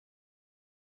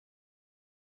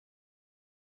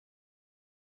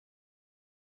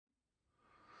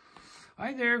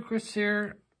Hi there, Chris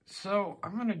here. So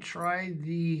I'm going to try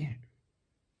the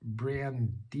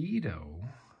Brandito.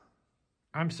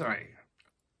 I'm sorry.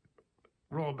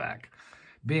 Roll back.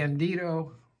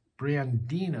 Brandino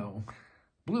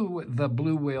the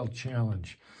Blue Whale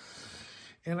Challenge.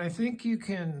 And I think you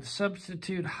can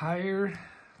substitute higher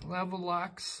level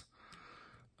locks.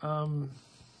 And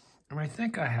I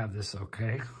think I have this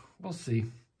okay. We'll see.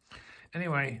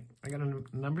 Anyway, I got a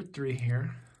number 3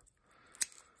 here.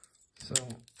 So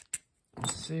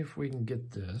let's see if we can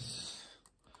get this.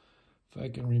 If I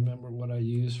can remember what I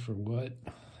use for what,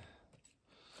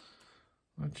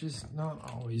 which is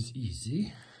not always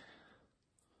easy.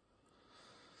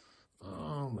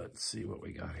 Oh, let's see what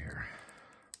we got here.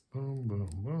 Boom, boom,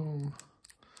 boom.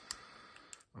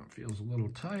 That feels a little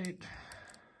tight.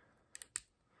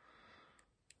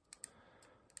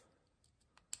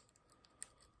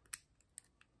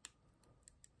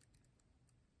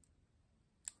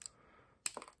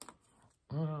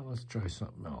 Let's try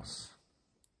something else.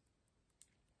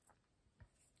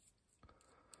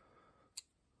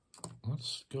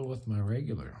 Let's go with my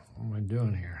regular. What am I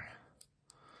doing here?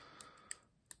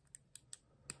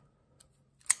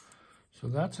 So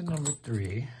that's a number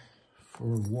 3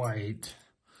 for white.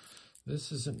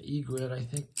 This is an egret. I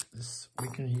think this we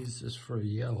can use this for a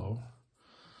yellow.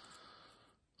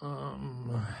 I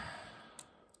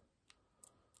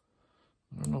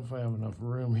don't know if I have enough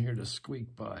room here to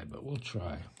squeak by, but we'll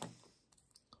try.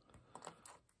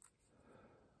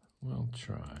 We'll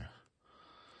try.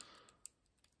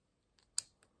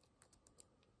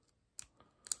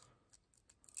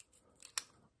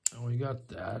 And we got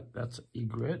that. That's an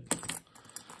egret.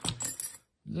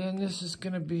 Then this is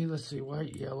going to be, let's see,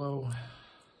 white, yellow,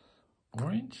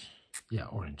 orange? Yeah,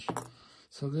 orange.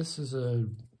 So this is a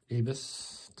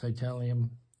Abus Titanium.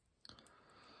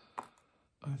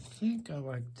 I think I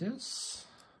like this,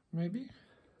 maybe.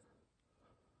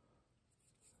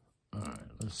 All right,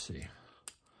 let's see.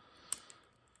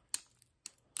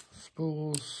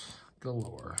 Spools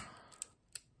galore.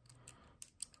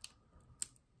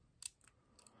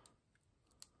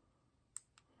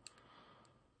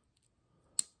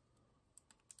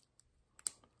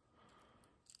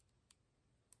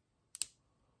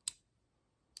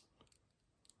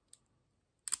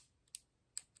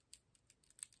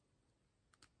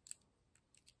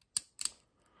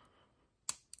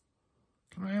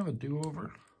 Can I have a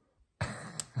do-over?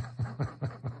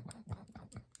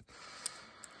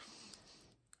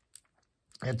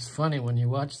 It's funny when you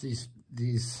watch these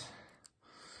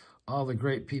all the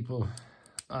great people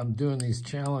doing these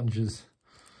challenges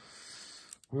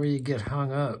where you get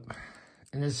hung up.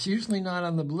 And it's usually not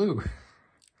on the blue.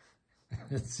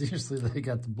 It's usually they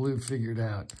got the blue figured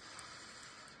out.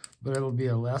 But it'll be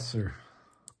a lesser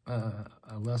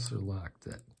lock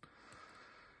that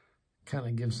kind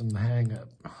of gives them the hang up.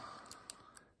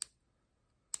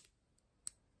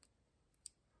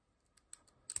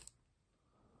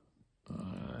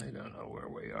 I don't know where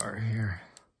we are here.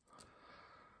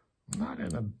 I'm not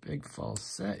in a big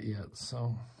falset yet,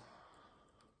 so.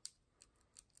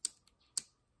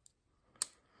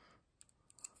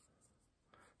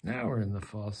 Now we're in the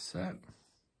falset.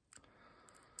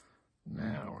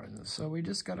 Now we're in the, so we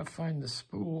just got to find the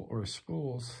spool or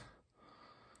spools.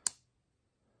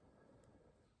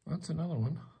 That's another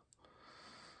one.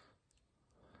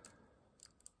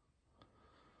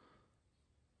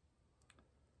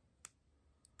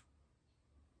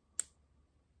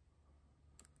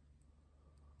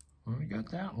 Well, we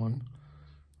got that one.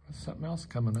 There's something else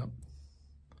coming up.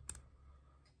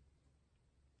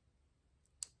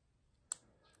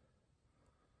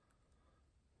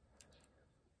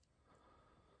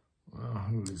 Well,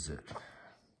 who is it?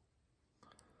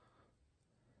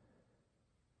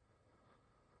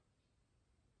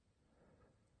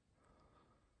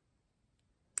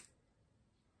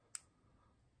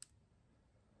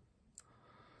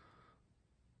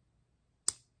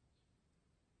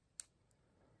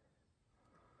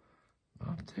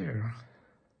 Not there.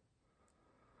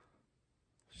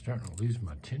 Starting to lose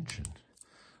my tension.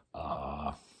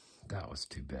 Ah, that was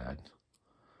too bad.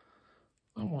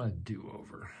 I want a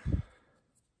do-over.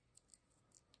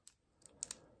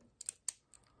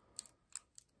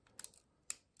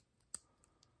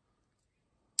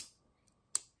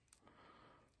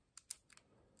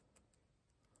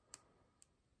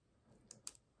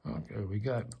 Okay, we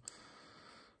got a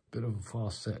bit of a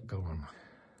falset going.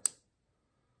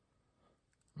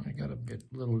 I got a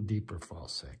little deeper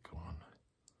falset going.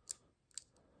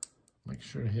 Make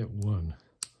sure to hit 1.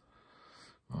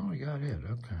 Oh, we got it,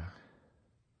 okay.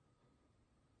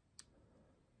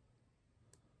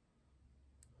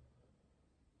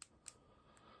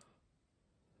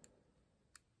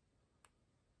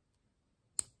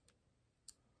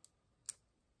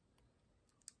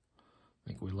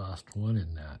 think we lost one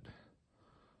in that.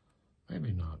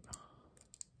 Maybe not.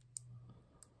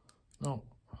 No.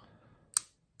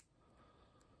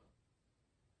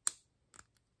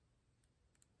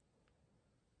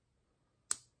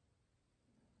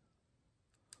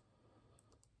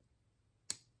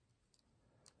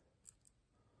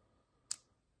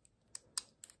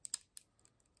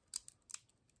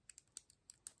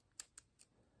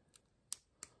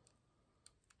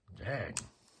 Dang.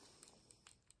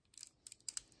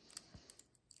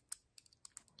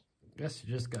 Guess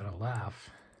you just gotta laugh.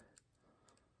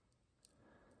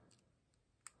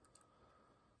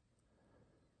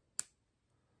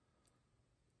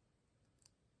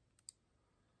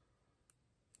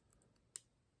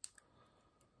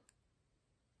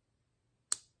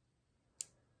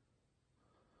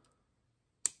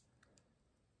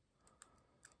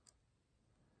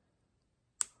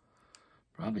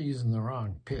 Probably using the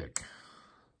wrong pick.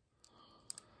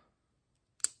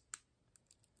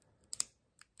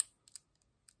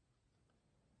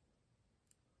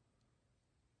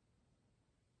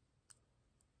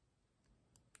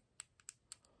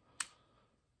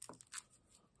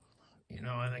 You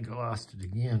know, I think I lost it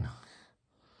again.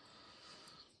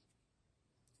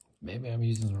 Maybe I'm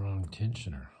using the wrong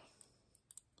tensioner.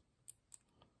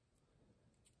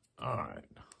 All right.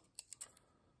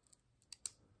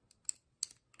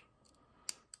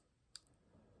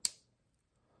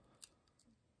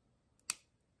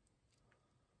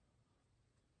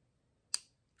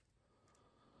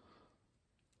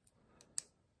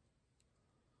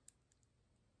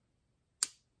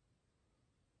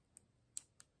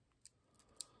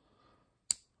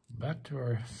 Back to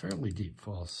our fairly deep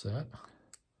false set.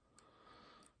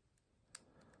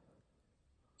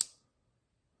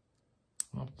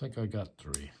 I don't think I got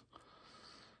 3.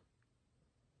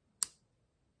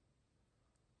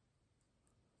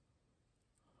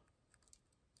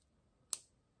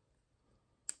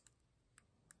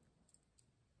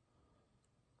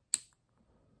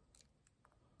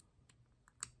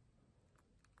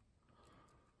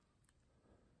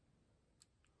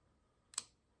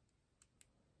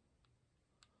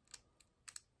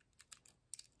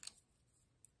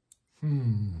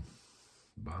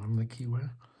 Bottom of the keyway,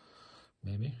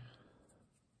 maybe.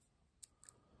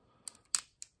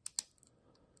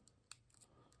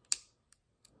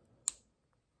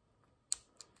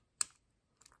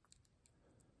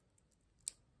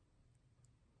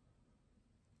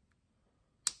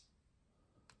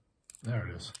 There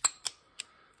it is.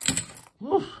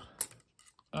 Woo.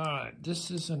 All right, this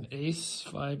is an Ace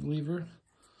 5 lever.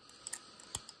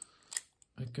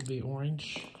 It could be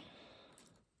orange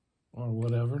or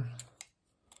whatever.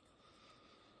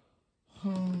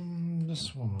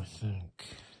 This one, I think.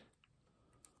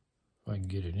 If I can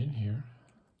get it in here.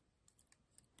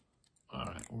 All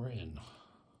right, we're in.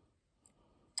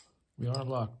 We are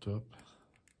locked up.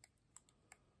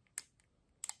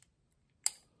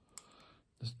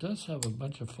 This does have a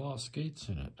bunch of false gates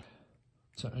in it.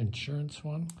 It's an insurance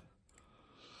one.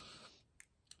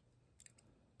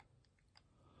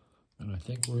 And I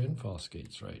think we're in false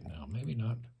gates right now. Maybe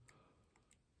not.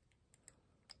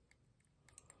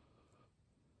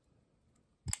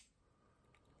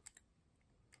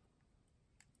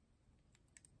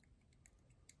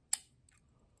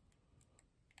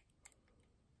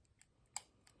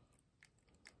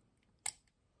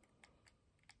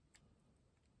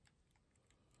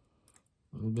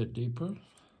 A little bit deeper.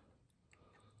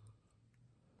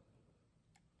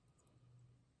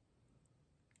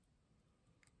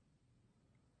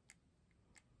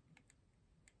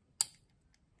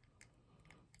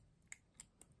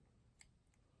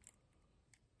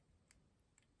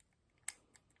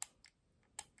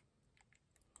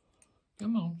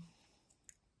 Come on.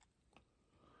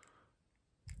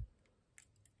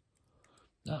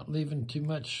 Not leaving too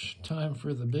much time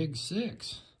for the big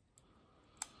 6.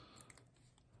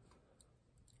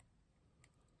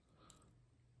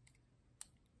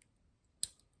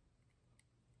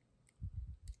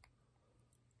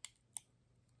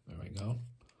 There we go.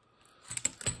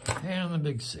 And the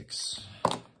big 6.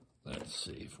 Let's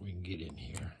see if we can get in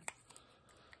here.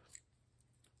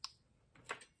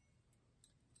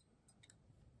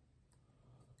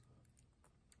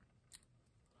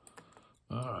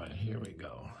 All right, here we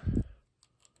go.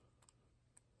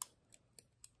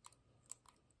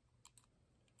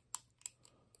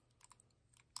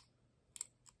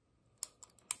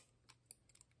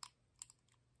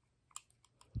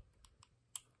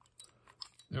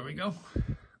 There we go.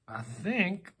 I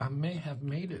think I may have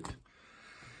made it.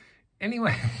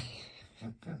 Anyway,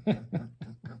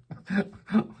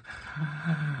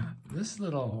 this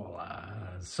little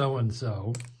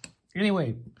so-and-so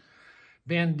Anyway,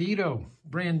 Brandino,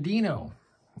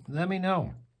 let me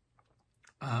know.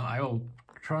 I will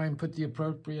try and put the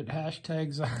appropriate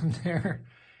hashtags on there.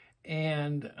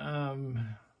 And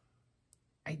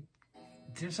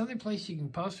there's other place you can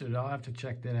post it. I'll have to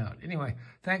check that out. Anyway,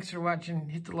 thanks for watching.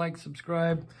 Hit the like,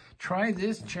 subscribe. Try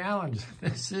this challenge.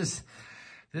 This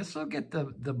will get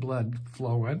the blood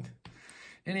flowing.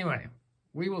 Anyway,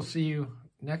 we will see you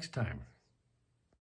next time.